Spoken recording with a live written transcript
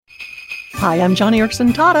Hi, I'm Johnny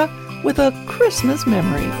Erickson Tata with a Christmas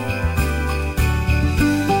memory.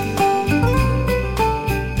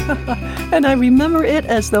 And I remember it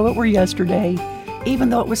as though it were yesterday, even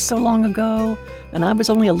though it was so long ago, and I was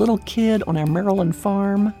only a little kid on our Maryland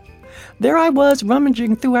farm. There I was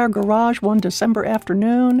rummaging through our garage one December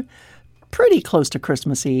afternoon, pretty close to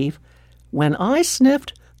Christmas Eve, when I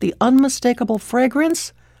sniffed the unmistakable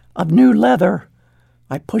fragrance of new leather.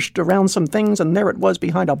 I pushed around some things, and there it was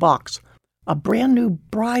behind a box, a brand new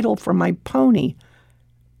bridle for my pony.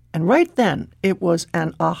 And right then, it was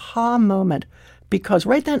an aha moment, because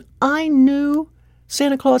right then I knew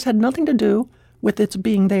Santa Claus had nothing to do with its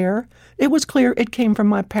being there. It was clear it came from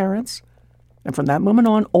my parents. And from that moment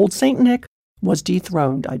on, old St. Nick was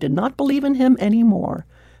dethroned. I did not believe in him anymore,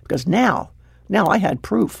 because now I had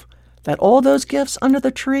proof that all those gifts under the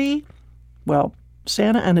tree, well,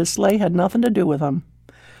 Santa and his sleigh had nothing to do with them.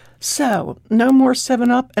 So, no more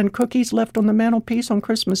 7-Up and cookies left on the mantelpiece on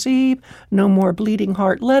Christmas Eve, no more bleeding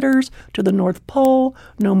heart letters to the North Pole,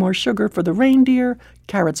 no more sugar for the reindeer,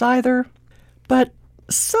 carrots either. But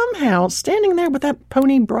somehow, standing there with that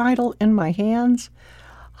pony bridle in my hands,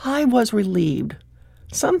 I was relieved.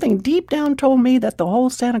 Something deep down told me that the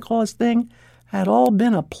whole Santa Claus thing had all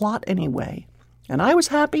been a plot anyway, and I was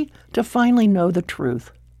happy to finally know the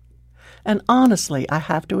truth. And honestly, I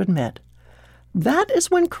have to admit, that is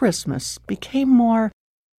when Christmas became more,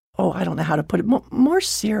 I don't know how to put it, more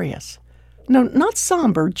serious. No, not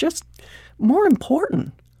somber, just more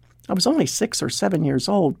important. I was only 6 or 7 years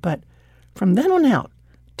old, but from then on out,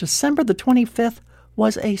 December the 25th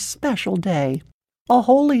was a special day, a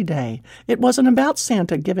holy day. It wasn't about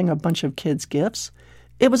Santa giving a bunch of kids gifts.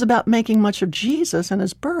 It was about making much of Jesus and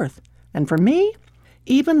his birth. And for me,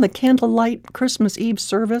 even the candlelight Christmas Eve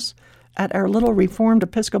service at our little Reformed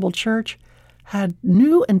Episcopal Church had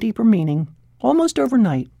new and deeper meaning almost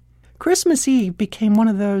overnight. Christmas Eve became one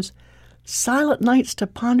of those silent nights to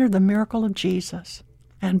ponder the miracle of Jesus.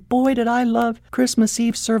 And boy, did I love Christmas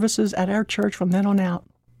Eve services at our church from then on out.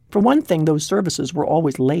 For one thing, those services were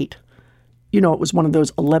always late. You know, it was one of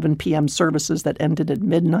those 11 p.m. services that ended at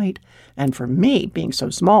midnight. And for me, being so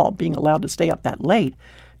small, being allowed to stay up that late,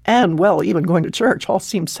 and, well, even going to church, all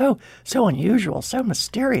seemed so unusual, so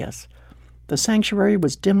mysterious. The sanctuary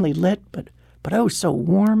was dimly lit, but oh, so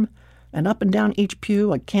warm, and up and down each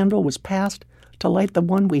pew a candle was passed to light the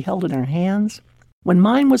one we held in our hands. When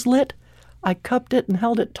mine was lit, I cupped it and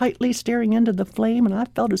held it tightly, staring into the flame, and I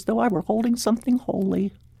felt as though I were holding something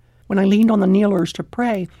holy. When I leaned on the kneelers to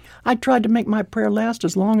pray, I tried to make my prayer last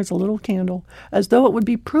as long as a little candle, as though it would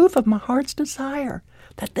be proof of my heart's desire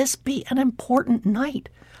that this be an important night.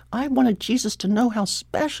 I wanted Jesus to know how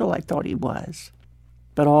special I thought he was.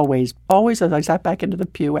 But always as I sat back into the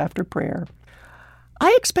pew after prayer,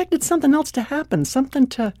 I expected something else to happen, something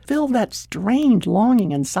to fill that strange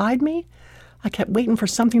longing inside me. I kept waiting for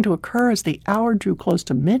something to occur as the hour drew close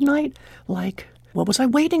to midnight. Like, what was I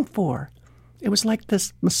waiting for? It was like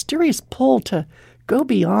this mysterious pull to go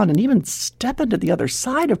beyond and even step into the other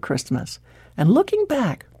side of Christmas. And looking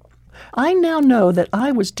back, I now know that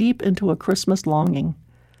I was deep into a Christmas longing,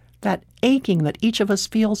 that aching that each of us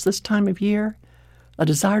feels this time of year, a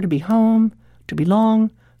desire to be home, to belong,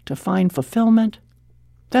 to find fulfillment.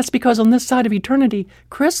 That's because on this side of eternity,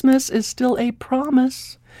 Christmas is still a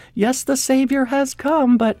promise. Yes, the Savior has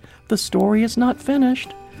come, but the story is not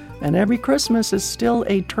finished. And every Christmas is still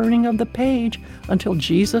a turning of the page until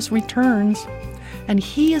Jesus returns. And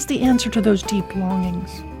he is the answer to those deep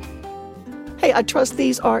longings. Hey, I trust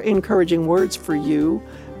these are encouraging words for you,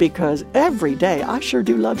 because every day I sure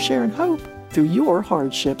do love sharing hope through your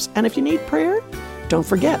hardships. And if you need prayer, don't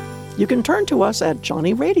forget, you can turn to us at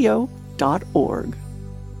johnnyradio.org.